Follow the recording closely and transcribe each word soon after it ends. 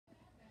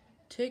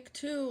Take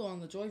two on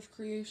the Joy of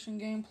Creation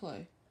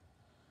gameplay.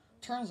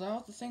 Turns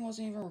out the thing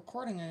wasn't even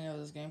recording any of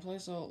this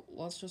gameplay, so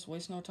let's just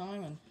waste no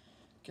time and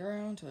get right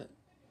onto it.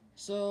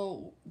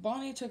 So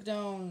Bonnie took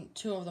down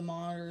two of the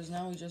monitors.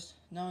 Now he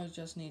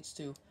just needs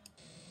to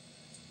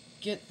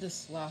get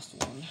this last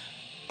one.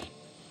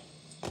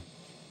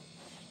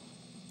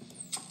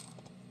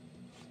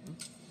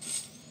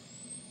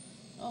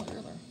 Oh,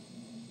 you're there.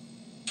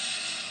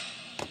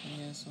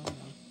 Yes, I know.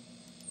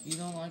 You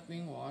don't like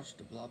being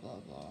watched, blah blah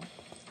blah.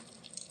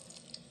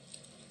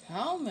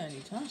 How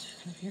many times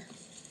are you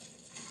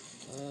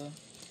gonna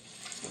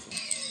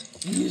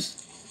hear? Yes.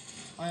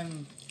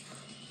 I'm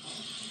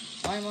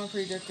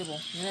unpredictable.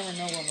 You never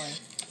know what my...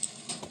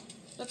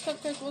 The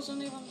cupcake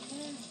wasn't even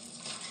there.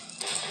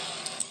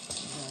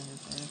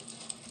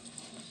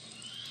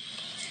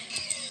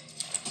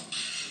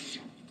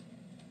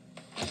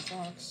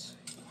 Fox.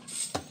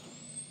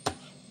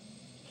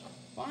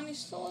 Bonnie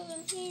still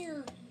isn't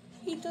here.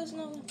 He does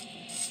not...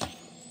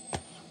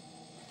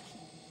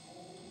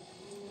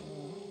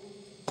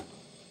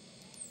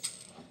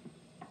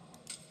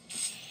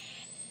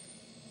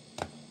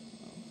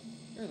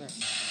 You're there. I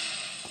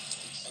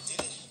did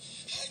it!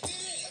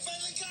 I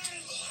finally got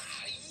him!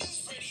 I knew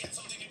Freddy had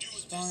something to do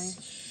with Bonnie.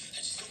 this. I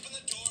just opened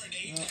the door and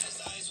aimed at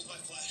his eyes with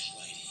my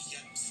flashlight. He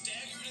got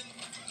staggered and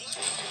black.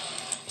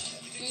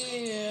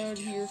 Get out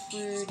here,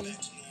 Freddy.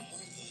 Back to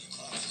normal. The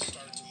clouds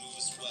started to move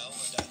as well,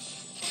 and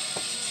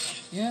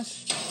Yes.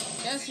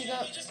 Yes, he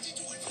got...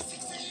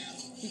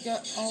 He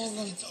got all of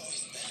them. it's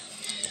always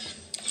better.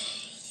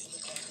 The only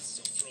clock that's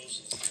still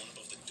frozen is the one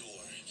above the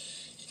door.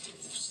 It did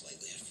move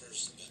slightly at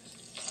first, but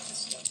it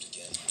stopped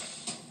again.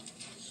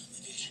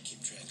 Maybe I should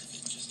keep track of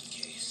it just in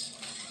case.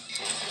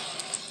 I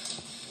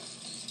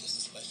guess this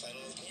is my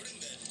final recording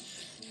then.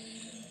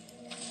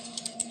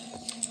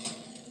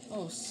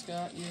 Oh,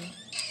 Scott, you...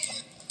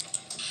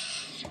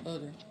 Oh,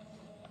 dear.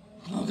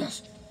 Oh,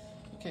 gosh.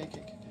 Okay.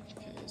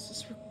 Is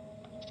this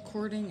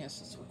recording?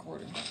 Yes, it's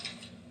recording.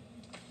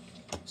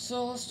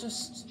 So, let's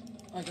just,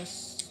 I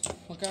guess,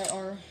 look at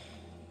our...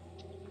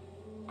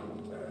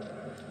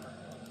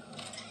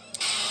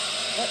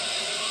 What?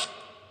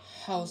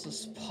 How is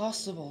this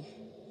possible?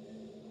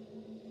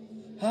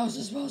 How is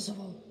this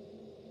possible?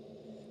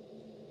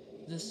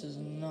 This is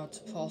not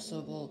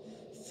possible.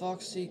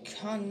 Foxy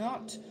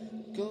cannot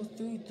go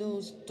through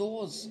those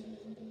doors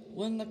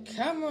when the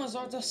cameras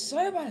are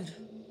disabled.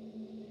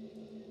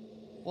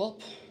 Well,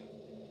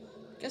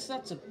 guess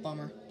that's a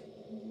bummer.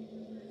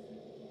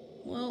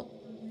 Well,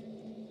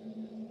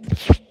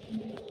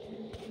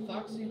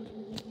 Foxy,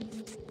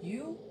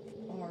 you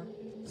are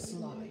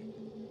sly.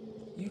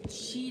 You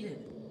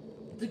cheated.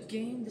 The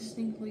game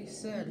distinctly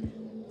said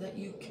that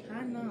you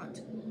cannot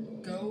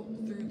go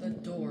through the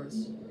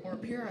doors or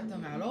appear at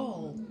them at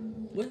all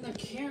when the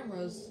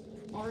cameras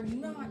are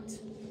not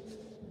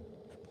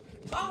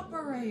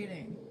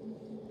operating.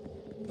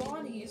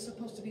 Bonnie is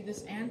supposed to be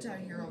this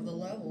anti-hero of the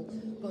level,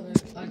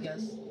 but I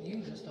guess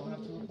you just don't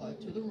have to apply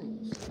to the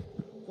rules.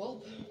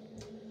 Well,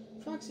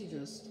 Foxy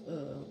just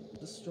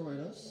destroyed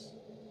us,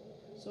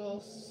 so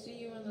I'll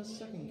see you in the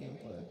second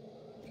gameplay.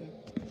 Okay.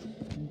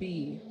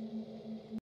 B.